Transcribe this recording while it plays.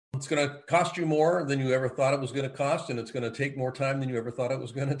It's going to cost you more than you ever thought it was going to cost, and it's going to take more time than you ever thought it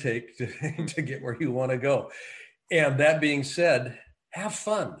was going to take to get where you want to go. And that being said, have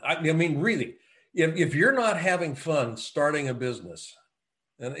fun. I mean, really, if you're not having fun starting a business,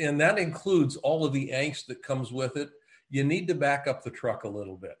 and that includes all of the angst that comes with it, you need to back up the truck a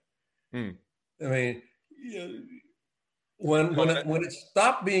little bit. I mean, when it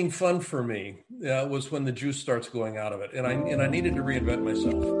stopped being fun for me was when the juice starts going out of it, and I needed to reinvent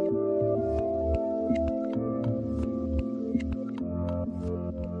myself.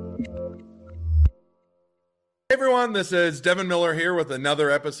 Hey everyone, this is Devin Miller here with another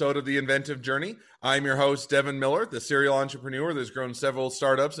episode of the Inventive Journey. I'm your host, Devin Miller, the serial entrepreneur that's grown several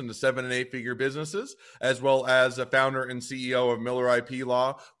startups into 7- and 8-figure businesses, as well as a founder and CEO of Miller IP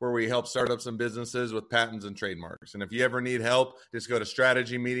Law, where we help startups and businesses with patents and trademarks. And if you ever need help, just go to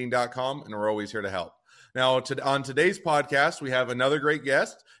strategymeeting.com, and we're always here to help. Now, on today's podcast, we have another great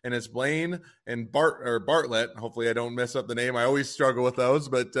guest, and it's Blaine and Bartlett. Hopefully, I don't mess up the name. I always struggle with those,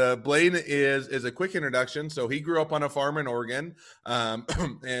 but Blaine is a quick introduction. So he grew up on a farm in Oregon,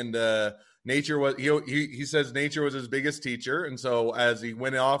 and nature was he says nature was his biggest teacher. And so as he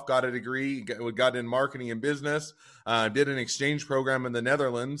went off, got a degree, got in marketing and business, did an exchange program in the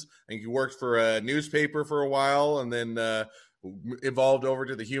Netherlands, and he worked for a newspaper for a while, and then evolved over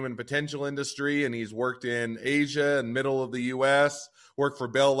to the human potential industry, and he's worked in Asia and middle of the U.S., worked for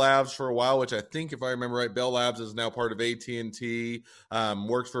Bell Labs for a while, which I think, if I remember right, Bell Labs is now part of AT&T,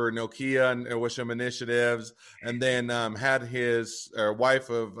 worked for Nokia and Wisham Initiatives, and then had his wife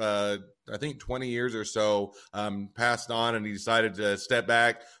of, I think 20 years or so, passed on, and he decided to step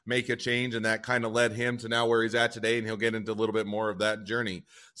back, make a change, and that kind of led him to now where he's at today, and he'll get into a little bit more of that journey.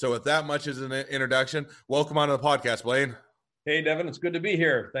 So with that much as an introduction, welcome onto the podcast, Blaine. Hey, Devin, it's good to be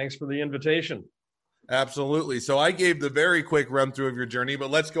here. Thanks for the invitation. Absolutely. So I gave the very quick run through of your journey, but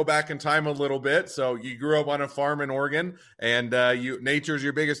let's go back in time a little bit. So you grew up on a farm in Oregon, and nature's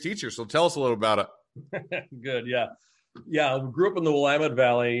your biggest teacher. So tell us a little about it. Good. Yeah. We grew up in the Willamette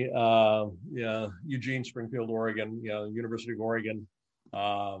Valley, Eugene, Springfield, Oregon, University of Oregon,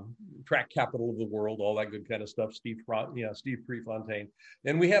 track capital of the world, all that good kind of stuff. Steve Prefontaine.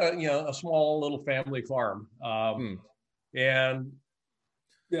 And we had a small little family farm. And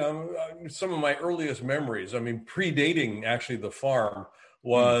some of my earliest memories, predating actually the farm,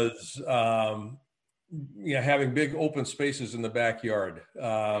 was having big open spaces in the backyard.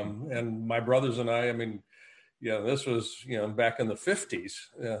 And my brothers and I this was back in the 50s,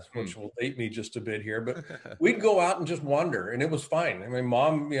 which will date me just a bit here, but we'd go out and just wander, and it was fine.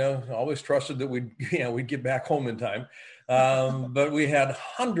 Mom always trusted that we'd get back home in time. But we had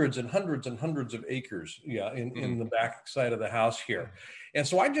hundreds and hundreds and hundreds of acres in the back side of the house here. And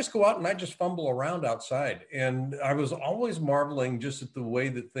so I just go out and I just fumble around outside. And I was always marveling just at the way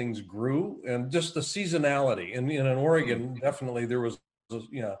that things grew and just the seasonality. And in Oregon, definitely there was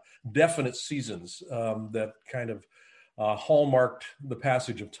definite seasons that kind of hallmarked the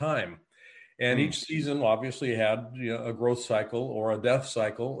passage of time. And each season obviously had a growth cycle or a death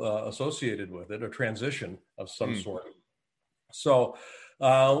cycle associated with it, a transition of some sort. So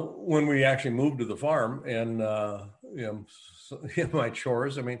when we actually moved to the farm and, my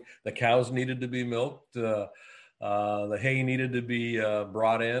chores, the cows needed to be milked, the hay needed to be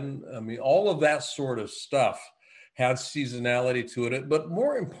brought in. All of that sort of stuff had seasonality to it. But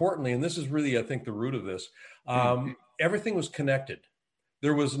more importantly, and this is really, I think, the root of this, everything was connected.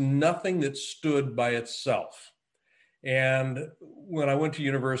 There was nothing that stood by itself. And when I went to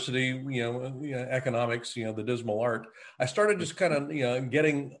university, economics, the dismal art, I started just kind of,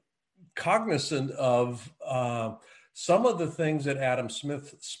 getting cognizant of some of the things that Adam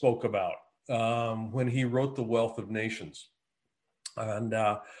Smith spoke about when he wrote The Wealth of Nations. And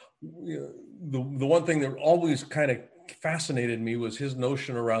the one thing that always kind of fascinated me was his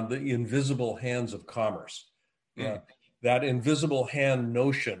notion around the invisible hands of commerce. That invisible hand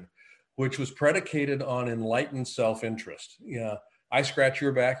notion, which was predicated on enlightened self-interest. I scratch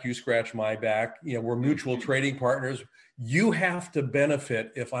your back, you scratch my back. We're mutual trading partners. You have to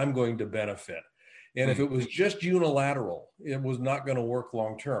benefit if I'm going to benefit. And if it was just unilateral, it was not going to work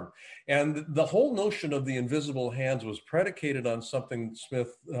long term. And the whole notion of the invisible hands was predicated on something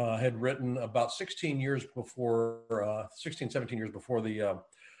Smith had written about 17 years before the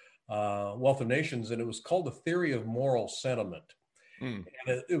Wealth of Nations, and it was called The Theory of Moral Sentiment. And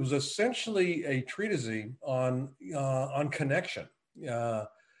it was essentially a treatise on connection.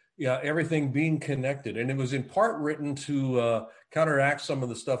 Everything being connected. And it was in part written to counteract some of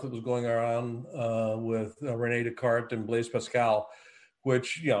the stuff that was going around with René Descartes and Blaise Pascal,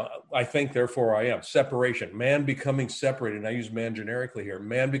 which, I think, therefore I am. Separation, man becoming separated. And I use man generically here,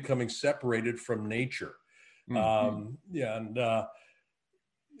 man becoming separated from nature. And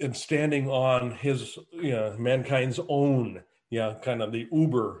standing on his, mankind's own, kind of the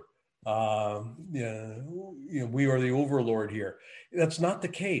uber, we are the overlord here. That's not the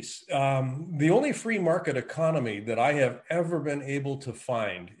case. The only free market economy that I have ever been able to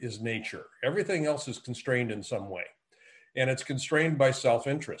find is nature. Everything else is constrained in some way, and it's constrained by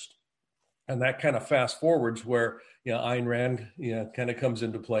self-interest. And that kind of fast forwards where, Ayn Rand, kind of comes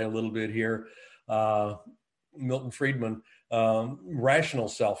into play a little bit here. Milton Friedman, rational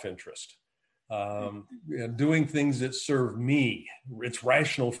self-interest, doing things that serve me. It's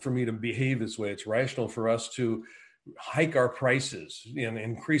rational for me to behave this way. It's rational for us to hike our prices and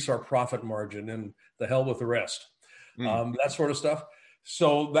increase our profit margin, and the hell with the rest. That sort of stuff.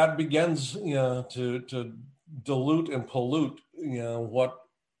 So that begins, to dilute and pollute, what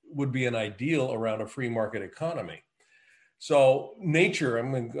would be an ideal around a free market economy. So nature, I'm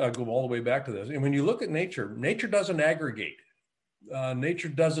going to go all the way back to this. And when you look at nature, nature doesn't aggregate. Nature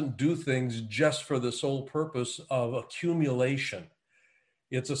doesn't do things just for the sole purpose of accumulation.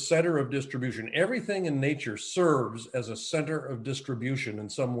 It's a center of distribution. Everything in nature serves as a center of distribution in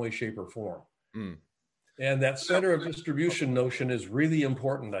some way, shape, or form. And that center of distribution notion is really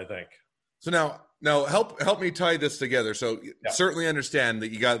important, I think. So now help me tie this together. So certainly understand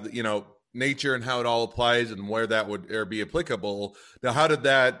that you got, nature and how it all applies and where that would be applicable. Now, how did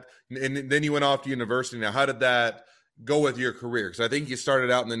that, and then you went off to university. Now, how did that go with your career? Because I think you started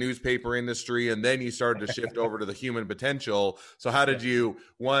out in the newspaper industry and then you started to shift over to the human potential. So how did you,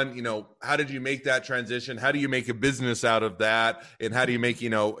 how did you make that transition? How do you make a business out of that? And how do you make,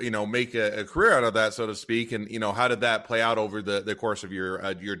 make a career out of that, so to speak? And, how did that play out over the course of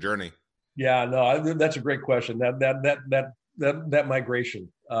your journey? Yeah, no, that's a great question. That migration,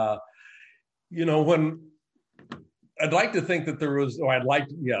 when I'd like to think that there was,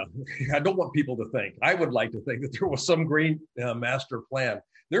 I don't want people to think, I would like to think that there was some great master plan.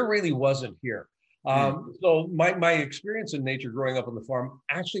 There really wasn't here. So my experience in nature growing up on the farm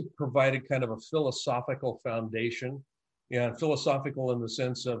actually provided kind of a philosophical foundation, philosophical in the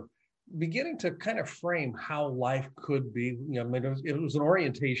sense of beginning to kind of frame how life could be. It was an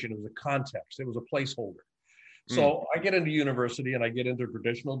orientation, it was a context, it was a placeholder. So I get into university and I get into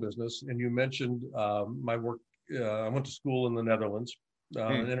traditional business. And you mentioned my work. I went to school in the Netherlands,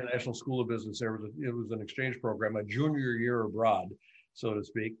 an international school of business. It was an exchange program, a junior year abroad, so to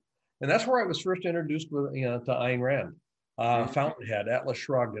speak. And that's where I was first introduced to Ayn Rand, Fountainhead, Atlas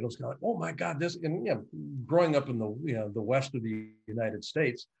Shrugged. And it was kind of like, oh my God, this. And growing up in the west of the United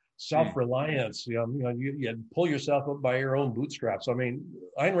States, self-reliance, you pull yourself up by your own bootstraps. I mean,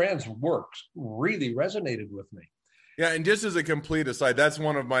 Ayn Rand's works really resonated with me. Yeah, and just as a complete aside, that's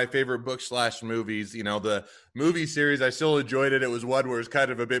one of my favorite books / movies. The movie series, I still enjoyed it. It was one where it's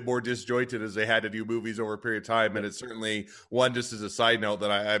kind of a bit more disjointed as they had to do movies over a period of time. And it's certainly one, just as a side note,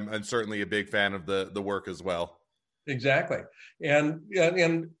 that I'm certainly a big fan of the work as well. Exactly. And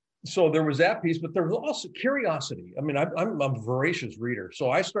so there was that piece, but there was also curiosity. I mean, I'm a voracious reader. So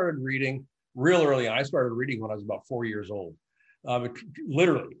I started reading real early on. I started reading when I was about 4 years old.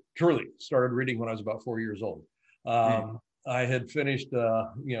 Literally, truly started reading when I was about 4 years old. I had finished,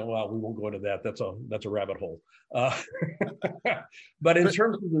 we won't go into that. That's a rabbit hole. But in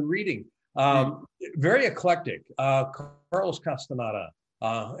terms of the reading, very eclectic. Carlos Castaneda,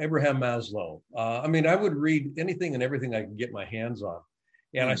 Abraham Maslow. I would read anything and everything I could get my hands on.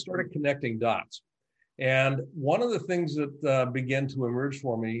 And I started connecting dots. And one of the things that began to emerge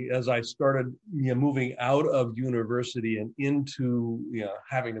for me as I started moving out of university and into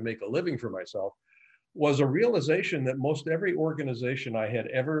having to make a living for myself was a realization that most every organization I had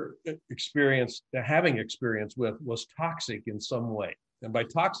ever experienced, having experience with, was toxic in some way. And by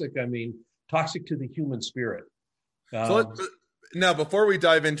toxic, I mean toxic to the human spirit. Now, before we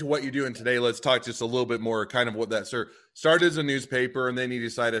dive into what you're doing today, let's talk just a little bit more kind of what that started as a newspaper, and then you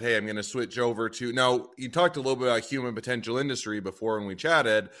decided, hey, I'm going to switch over to, now you talked a little bit about human potential industry before when we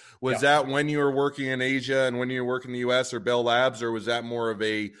chatted. Was that when you were working in Asia and when you were working in the US or Bell Labs, or was that more of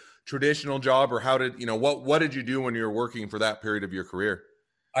a traditional job, or how did, what did you do when you were working for that period of your career?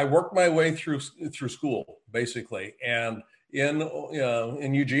 I worked my way through school, basically. And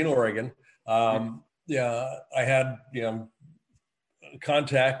in Eugene, Oregon, I had,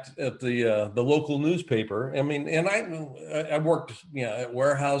 contact at the local newspaper. I mean, and I worked, at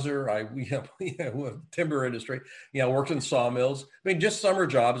Weyerhaeuser, timber industry, worked in sawmills. I mean, just summer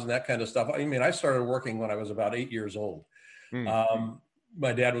jobs and that kind of stuff. I mean, I started working when I was about 8 years old.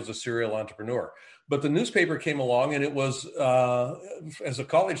 My dad was a serial entrepreneur, But the newspaper came along, and it was, as a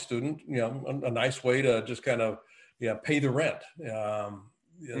college student, a nice way to just kind of, pay the rent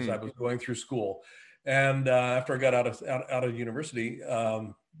as I was going through school. And after I got out of university,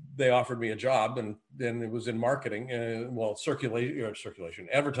 they offered me a job, and then it was in marketing, circulation,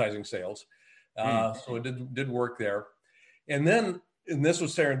 advertising sales. So it did work there. And then, and this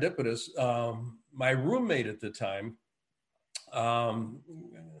was serendipitous, my roommate at the time,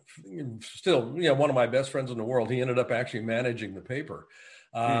 still, one of my best friends in the world, he ended up actually managing the paper.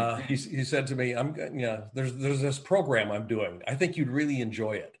 He said to me, there's this program I'm doing. I think you'd really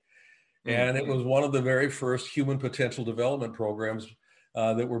enjoy it. And it was one of the very first human potential development programs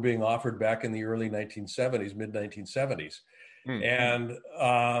that were being offered back in the early 1970s, mid 1970s. And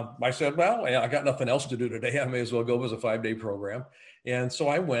I said, well, I got nothing else to do today. I may as well go. It was a 5-day program. And so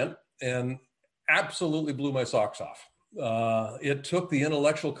I went and absolutely blew my socks off. It took the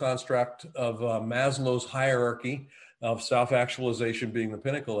intellectual construct of Maslow's hierarchy of self-actualization being the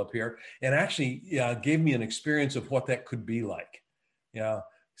pinnacle up here, and actually gave me an experience of what that could be like.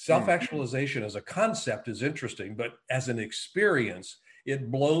 Self-actualization as a concept is interesting, but as an experience, it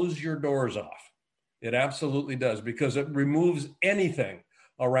blows your doors off. It absolutely does, because it removes anything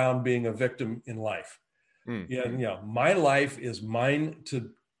around being a victim in life. My life is mine to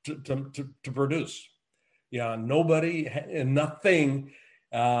produce. Nobody and nothing.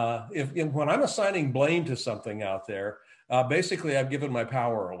 When I'm assigning blame to something out there, basically I've given my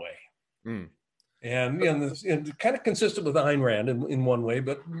power away. And it kind of consistent with Ayn Rand in one way,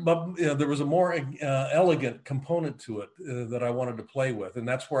 but there was a more elegant component to it that I wanted to play with, and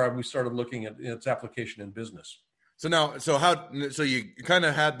that's where we started looking at its application in business. So you kind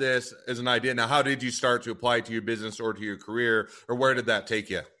of had this as an idea. Now, how did you start to apply it to your business or to your career, or where did that take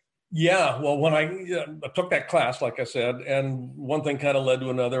you? Yeah, well, when I took that class, like I said, and one thing kind of led to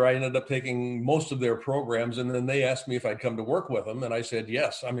another, I ended up taking most of their programs, and then they asked me if I'd come to work with them, and I said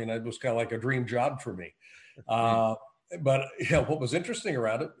yes. I mean, it was kind of like a dream job for me. But what was interesting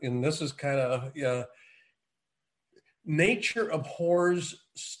around it, and this is kind of nature abhors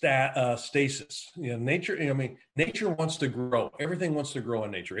stasis. Nature wants to grow. Everything wants to grow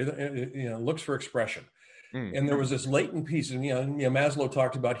in nature. It looks for expression. And there was this latent piece, and Maslow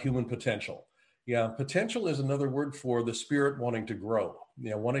talked about human potential. Potential is another word for the spirit wanting to grow,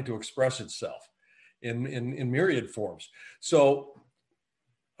 wanting to express itself in myriad forms. So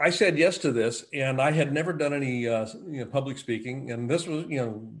I said yes to this, and I had never done any public speaking, and this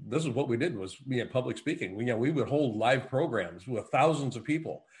is what we did was public speaking. We would hold live programs with thousands of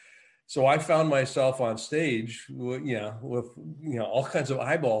people. So I found myself on stage, with all kinds of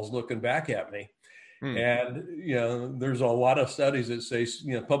eyeballs looking back at me. And, there's a lot of studies that say,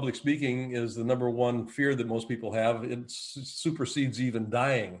 public speaking is the number one fear that most people have. It supersedes even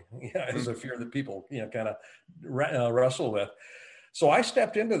dying as a fear that people, kind of wrestle with. So I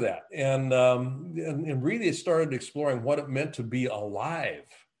stepped into that and really started exploring what it meant to be alive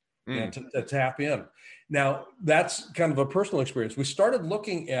and to tap in. Now, that's kind of a personal experience. We started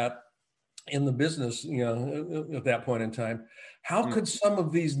looking at, in the business, at that point in time, how could some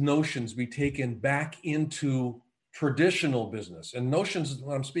of these notions be taken back into traditional business? And notions,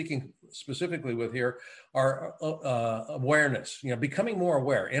 what I'm speaking specifically with here, are awareness, becoming more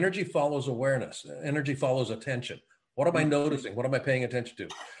aware. Energy follows awareness. Energy follows attention. What am I noticing? What am I paying attention to?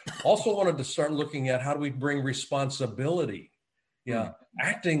 Also wanted to start looking at how do we bring responsibility,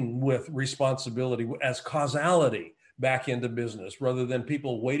 acting with responsibility as causality back into business, rather than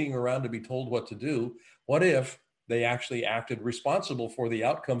people waiting around to be told what to do. What if they actually acted responsible for the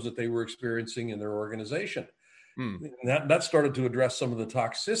outcomes that they were experiencing in their organization? And that started to address some of the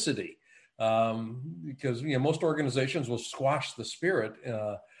toxicity, because most organizations will squash the spirit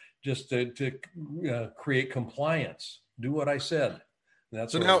just to create compliance. Do what I said.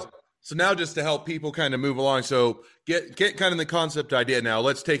 That's so now just to help people kind of move along. So get kind of the concept idea. Now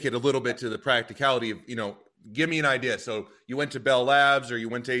let's take it a little bit to the practicality of, give me an idea. So you went to Bell Labs, or you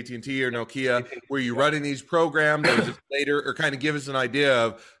went to AT&T or Nokia. Were you running these programs, or was it later? Or kind of give us an idea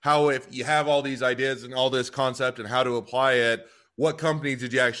of how, if you have all these ideas and all this concept and how to apply it, what companies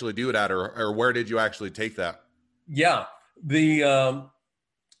did you actually do it at, or where did you actually take that? Yeah, when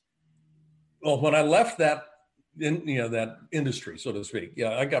I left that that industry, so to speak,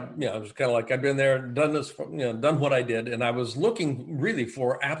 I got, it was kind of like I'd been there, done this, done what I did, and I was looking really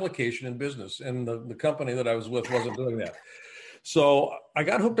for application in business, and the company that I was with wasn't doing that. So I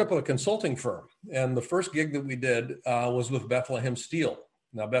got hooked up with a consulting firm, and the first gig that we did was with Bethlehem Steel.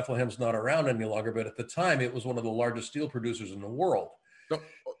 Now, Bethlehem's not around any longer, but at the time, it was one of the largest steel producers in the world. So,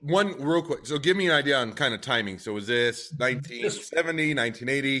 one real quick. So give me an idea on kind of timing. So was this 1970,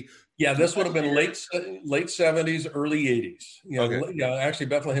 1980? Yeah, this would have been late 70s, early 80s. Okay. Yeah, actually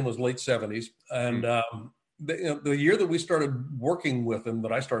Bethlehem was late 70s, and the year that we started working with them,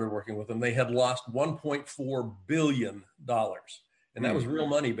 that I started working with them, they had lost $1.4 billion, and that was real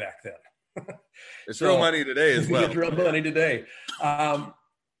money back then. It's real money today as well. It's real money today.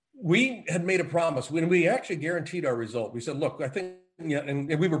 We had made a promise when we actually guaranteed our result. We said, "Look, I think," and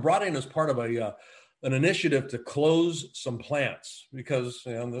we were brought in as part of an initiative to close some plants because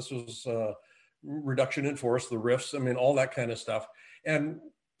this was reduction in force, the RIFs, I mean, all that kind of stuff. And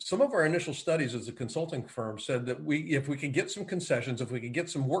some of our initial studies as a consulting firm said that if we could get some concessions, if we could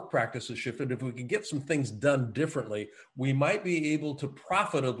get some work practices shifted, if we could get some things done differently, we might be able to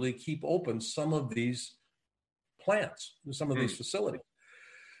profitably keep open some of these plants, some of these facilities.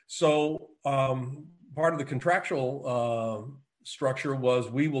 So part of the contractual structure was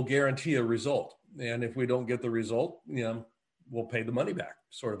we will guarantee a result. And if we don't get the result, we'll pay the money back,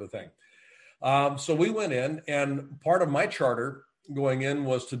 sort of a thing. So we went in, and part of my charter going in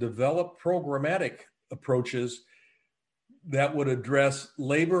was to develop programmatic approaches that would address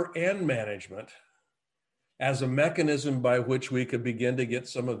labor and management as a mechanism by which we could begin to get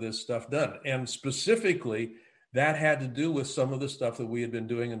some of this stuff done. And specifically, that had to do with some of the stuff that we had been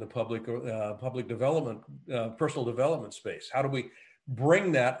doing in the public development, personal development space. How do we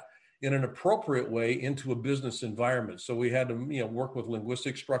bring that in an appropriate way into a business environment? So we had to, work with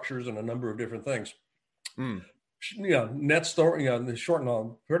linguistic structures and a number of different things. Net story, the short and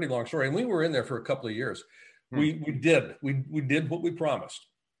long, pretty long story. And we were in there for a couple of years. We did what we promised,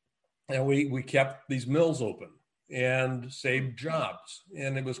 and we kept these mills open and saved jobs.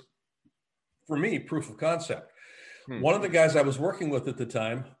 And it was, for me, proof of concept. One of the guys I was working with at the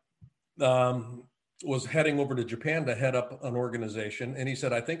time was heading over to Japan to head up an organization. And he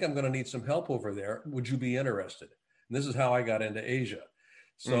said, "I think I'm going to need some help over there. Would you be interested?" And this is how I got into Asia.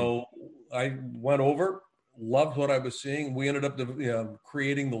 So I went over, loved what I was seeing. We ended up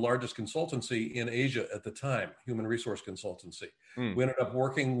creating the largest consultancy in Asia at the time, human resource consultancy. We ended up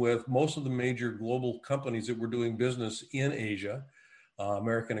working with most of the major global companies that were doing business in Asia.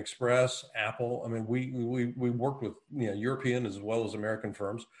 American Express, Apple. I mean, we worked with European as well as American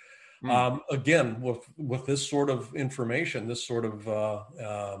firms. Again, with this sort of information, this sort of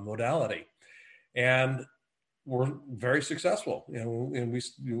modality, and we're very successful.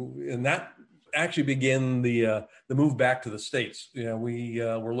 And that actually began the move back to the States. We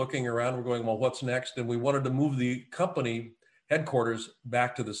were looking around. We're going, well, what's next? And we wanted to move the company headquarters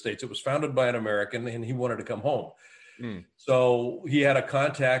back to the States. It was founded by an American, and he wanted to come home. So he had a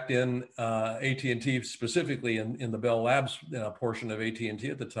contact in AT&T, specifically in the Bell Labs portion of AT&T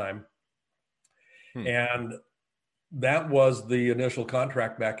at the time. And that was the initial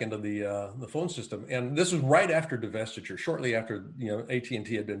contract back into the phone system. And this was right after divestiture, shortly after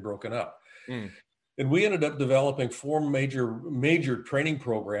AT&T had been broken up. And we ended up developing 4 major training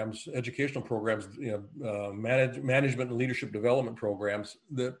programs, educational programs, management and leadership development programs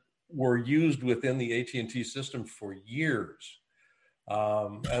that were used within the AT&T system for years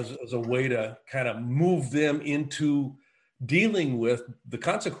as a way to kind of move them into dealing with the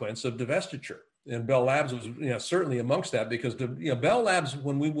consequence of divestiture. And Bell Labs was certainly amongst that, because Bell Labs,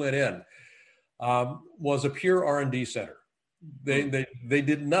 when we went in, was a pure R&D center. They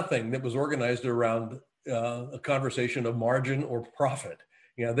did nothing that was organized around a conversation of margin or profit.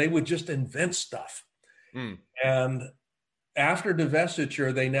 They would just invent stuff. And after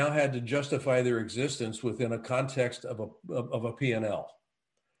divestiture, they now had to justify their existence within a context of a P&L.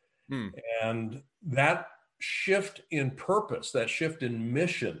 And that shift in purpose, that shift in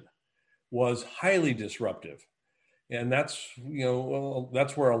mission, was highly disruptive. And that's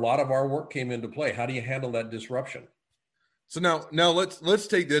where a lot of our work came into play. How do you handle that disruption? So now let's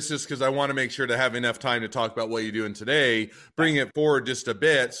take this, just because I want to make sure to have enough time to talk about what you're doing today, bring it forward just a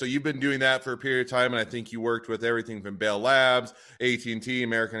bit. So you've been doing that for a period of time, and I think you worked with everything from Bell Labs, AT&T,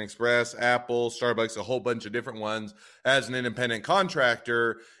 American Express, Apple, Starbucks, a whole bunch of different ones as an independent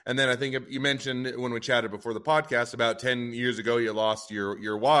contractor. And then I think you mentioned when we chatted before the podcast, about 10 years ago, you lost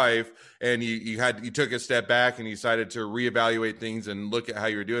your wife, and you took a step back and you decided to reevaluate things and look at how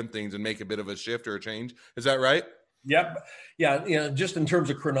you're doing things and make a bit of a shift or a change. Is that right? Yep. Yeah. Just in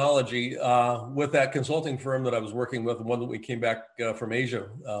terms of chronology, with that consulting firm that I was working with, the one that we came back from Asia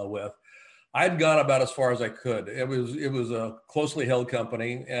with, I'd gone about as far as I could. It was a closely held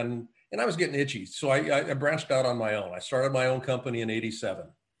company, and I was getting itchy. So I branched out on my own. I started my own company in '87,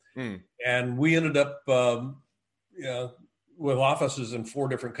 and we ended up with offices in 4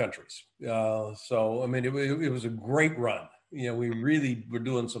 different countries. So, I mean, it was a great run. We really were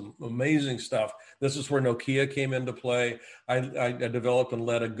doing some amazing stuff. This is where Nokia came into play. I developed and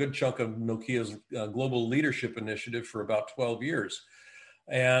led a good chunk of Nokia's global leadership initiative for about 12 years.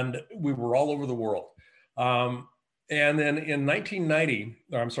 And we were all over the world. And then in 1990,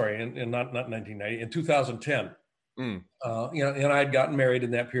 or I'm sorry, not 1990, in 2010, and I'd gotten married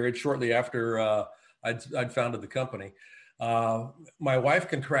in that period shortly after I'd founded the company. My wife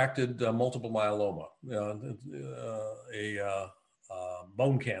contracted multiple myeloma, a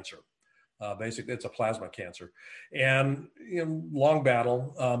bone cancer. Basically, it's a plasma cancer, and long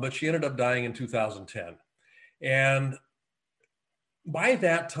battle. But she ended up dying in 2010, and by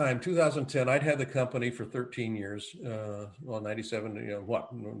that time, 2010, I'd had the company for 13 years. 97, a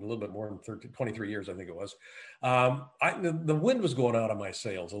little bit more than 23 years, I think it was. The wind was going out of my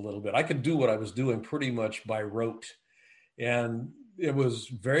sails a little bit. I could do what I was doing pretty much by rote. And it was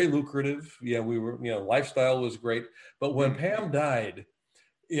very lucrative. We were, lifestyle was great. But when Pam died,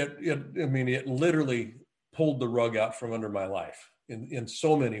 it literally pulled the rug out from under my life in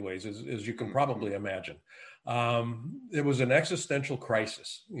so many ways, as you can probably imagine. It was an existential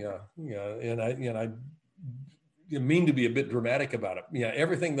crisis, and I mean to be a bit dramatic about it.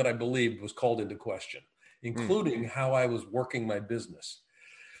 Everything that I believed was called into question, including how I was working my business.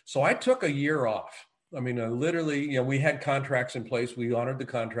 So I took a year off. Literally, we had contracts in place. We honored the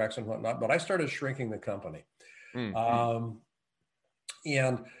contracts and whatnot, but I started shrinking the company. And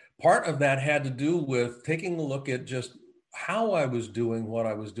part of that had to do with taking a look at just how I was doing what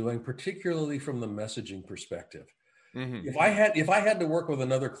I was doing, particularly from the messaging perspective. If I had to work with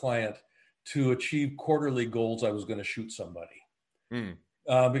another client to achieve quarterly goals, I was going to shoot somebody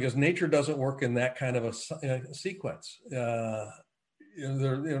because nature doesn't work in that kind of a sequence.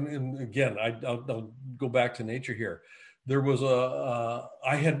 And again, I'll go back to nature here. There was I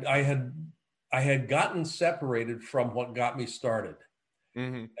had gotten separated from what got me started,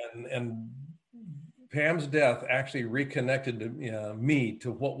 and Pam's death actually reconnected me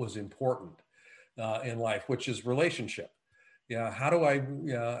to what was important in life, which is relationship. How do I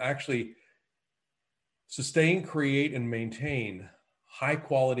actually sustain, create, and maintain high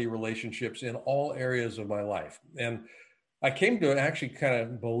quality relationships in all areas of my life? And I came to actually kind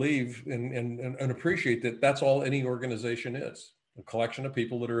of believe and appreciate that that's all any organization is, a collection of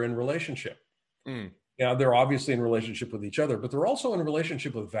people that are in relationship. They're obviously in relationship with each other, but they're also in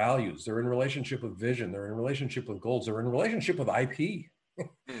relationship with values. They're in relationship with vision. They're in relationship with goals. They're in relationship with IP.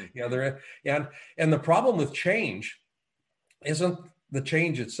 And the problem with change isn't the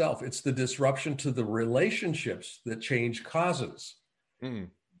change itself. It's the disruption to the relationships that change causes.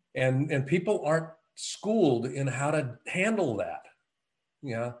 And people aren't schooled in how to handle that.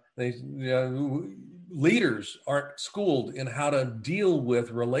 Leaders aren't schooled in how to deal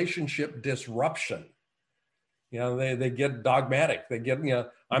with relationship disruption. They get dogmatic. They get,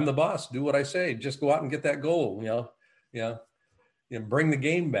 I'm the boss, do what I say, just go out and get that goal, and bring the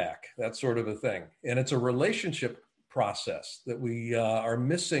game back, that sort of a thing. And it's a relationship process that we are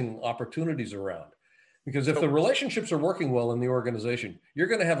missing opportunities around. Because if the relationships are working well in the organization, you're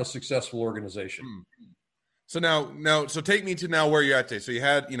going to have a successful organization. So so take me to now where you're at today. So you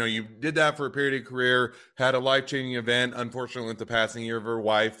had, you did that for a period of career, had a life-changing event, unfortunately with the passing of your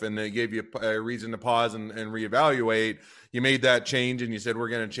wife, and they gave you a reason to pause and reevaluate. You made that change and you said, we're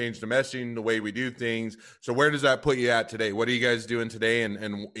going to change the messaging, the way we do things. So where does that put you at today? What are you guys doing today?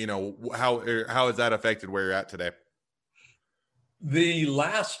 And how has that affected where you're at today? This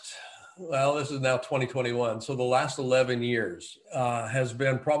is now 2021. So the last 11 years has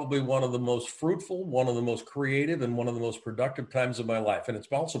been probably one of the most fruitful, one of the most creative, and one of the most productive times of my life. And it's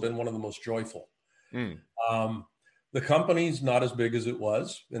also been one of the most joyful. The company's not as big as it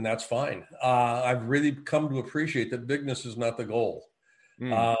was, and that's fine. I've really come to appreciate that bigness is not the goal.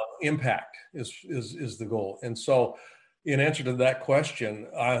 Impact is the goal. And so in answer to that question,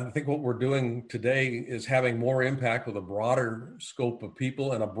 I think what we're doing today is having more impact with a broader scope of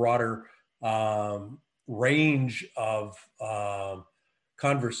people and a broader range of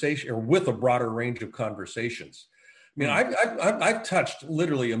conversation, or with a broader range of conversations. I've touched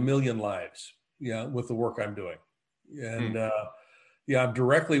literally 1 million lives, with the work I'm doing, and I've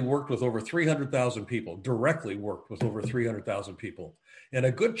directly worked with over 300,000 people. And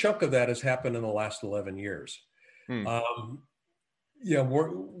a good chunk of that has happened in the last 11 years. We're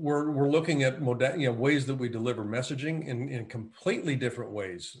looking at ways that we deliver messaging in completely different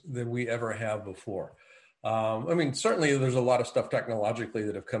ways than we ever have before. I mean, certainly there's a lot of stuff technologically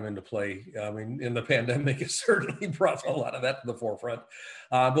that have come into play. I mean, in the pandemic, it certainly brought a lot of that to the forefront.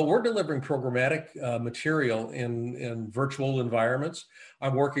 But we're delivering programmatic material in virtual environments.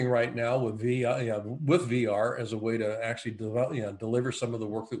 I'm working right now with VR as a way to actually deliver some of the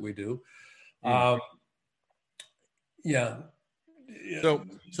work that we do. Mm. Yeah. So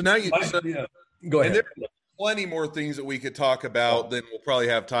now Yeah. Go and ahead. there plenty more things that we could talk about. Then we'll probably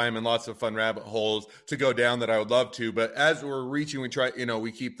have time and lots of fun rabbit holes to go down that I would love to. But as we're reaching, we try,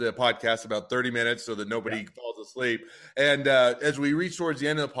 we keep the podcast about 30 minutes so that nobody falls asleep. And as we reach towards the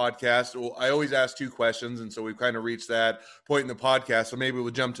end of the podcast, I always ask two questions. And so we've kind of reached that point in the podcast. So maybe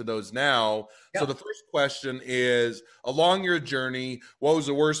we'll jump to those now. Yeah. So the first question is, along your journey, what was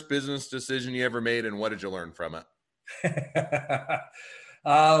the worst business decision you ever made and what did you learn from it?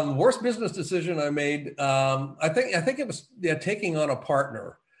 Worst business decision I made. I think it was taking on a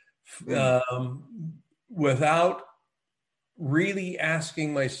partner without really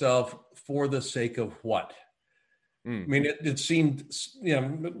asking myself for the sake of what. I mean, it seemed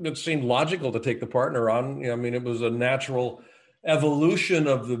logical to take the partner on. I mean, it was a natural evolution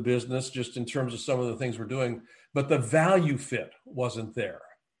of the business, just in terms of some of the things we're doing, but the value fit wasn't there.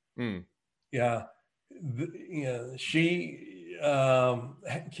 Yeah, she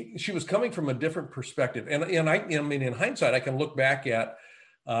was coming from a different perspective, and I mean, in hindsight, I can look back at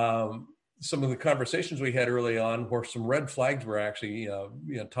some of the conversations we had early on where some red flags were actually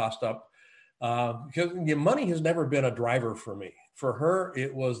tossed up, because money has never been a driver for me. For her,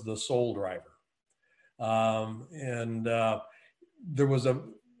 it was the sole driver, and there was a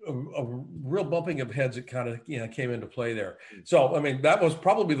real bumping of heads that kind of came into play there. So I mean, that was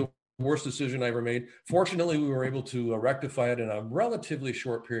probably the worst decision I ever made. Fortunately, we were able to rectify it in a relatively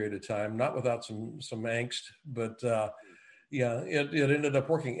short period of time, not without some angst, but it ended up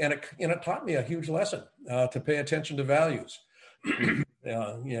working, and it taught me a huge lesson to pay attention to values,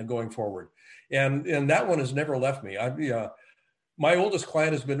 going forward, and that one has never left me. My oldest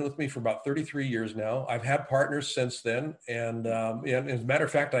client has been with me for about 33 years now. I've had partners since then, and as a matter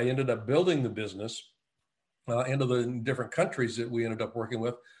of fact, I ended up building the business into the different countries that we ended up working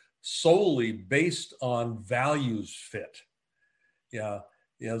with, solely based on values fit,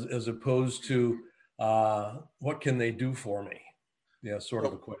 as opposed to what can they do for me, sort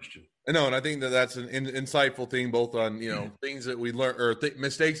of a question. No, and I think that's an insightful thing, both on things that we learn or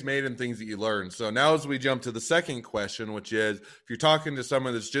mistakes made and things that you learn. So now, as we jump to the second question, which is, if you're talking to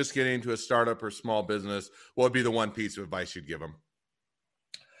someone that's just getting into a startup or small business, what would be the one piece of advice you'd give them?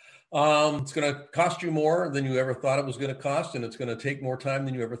 It's going to cost you more than you ever thought it was going to cost, and it's going to take more time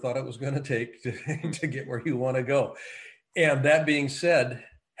than you ever thought it was going to take to get where you want to go. And that being said,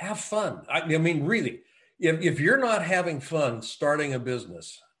 have fun. I mean, really, if you're not having fun starting a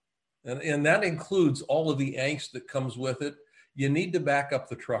business, and that includes all of the angst that comes with it, you need to back up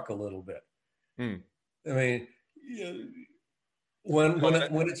the truck a little bit. I mean,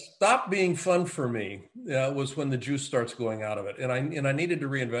 when it stopped being fun for me, was when the juice starts going out of it, and I needed to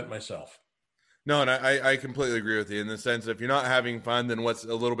reinvent myself. No, and I completely agree with you in the sense that if you're not having fun, then what's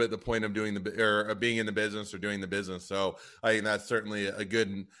a little bit the point of doing being in the business or doing the business? So I think that's certainly a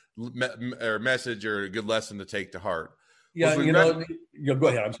good message or a good lesson to take to heart. Yeah, go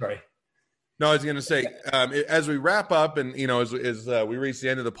ahead. I'm sorry. No, I was going to say, as we wrap up and, as we reach the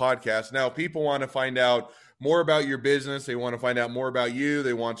end of the podcast, now people want to find out more about your business. They want to find out more about you.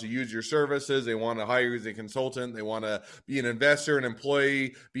 They want to use your services. They want to hire you as a consultant. They want to be an investor, an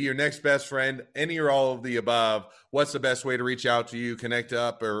employee, be your next best friend, any or all of the above. What's the best way to reach out to you, connect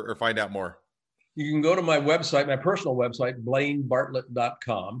up, or find out more? You can go to my website, my personal website,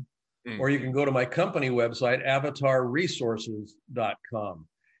 BlaineBartlett.com, or you can go to my company website, AvatarResources.com.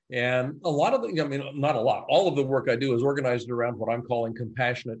 And a lot of not a lot, all of the work I do is organized around what I'm calling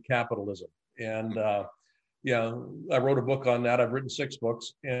compassionate capitalism. And I wrote a book on that. I've written 6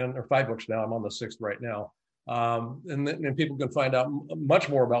 books or 5 books now. I'm on the 6th right now. And people can find out much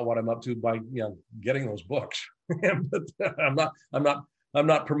more about what I'm up to by getting those books. But I'm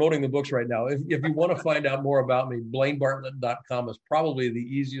not promoting the books right now. If you want to find out more about me, BlaineBartlett.com is probably the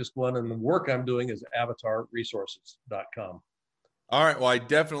easiest one, and the work I'm doing is AvatarResources.com. All right. Well, I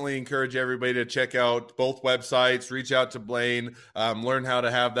definitely encourage everybody to check out both websites, reach out to Blaine, learn how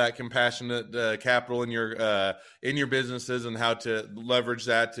to have that compassionate capital in your businesses and how to leverage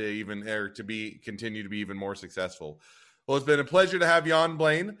that to continue to be even more successful. Well, it's been a pleasure to have you on,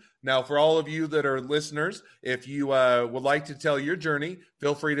 Blaine. Now, for all of you that are listeners, if you would like to tell your journey,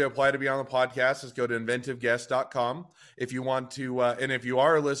 feel free to apply to be on the podcast. Just go to inventiveguest.com. If you want to, and if you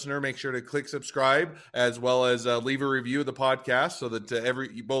are a listener, make sure to click subscribe as well as leave a review of the podcast so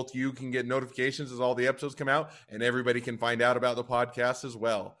that both you can get notifications as all the episodes come out and everybody can find out about the podcast as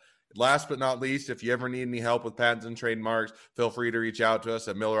well. Last but not least, if you ever need any help with patents and trademarks, feel free to reach out to us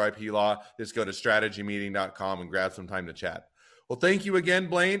at Miller IP Law. Just go to strategymeeting.com and grab some time to chat. Well, thank you again,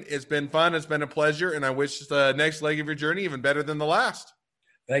 Blaine. It's been fun. It's been a pleasure. And I wish the next leg of your journey even better than the last.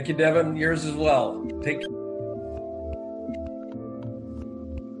 Thank you, Devin. Yours as well. Take care.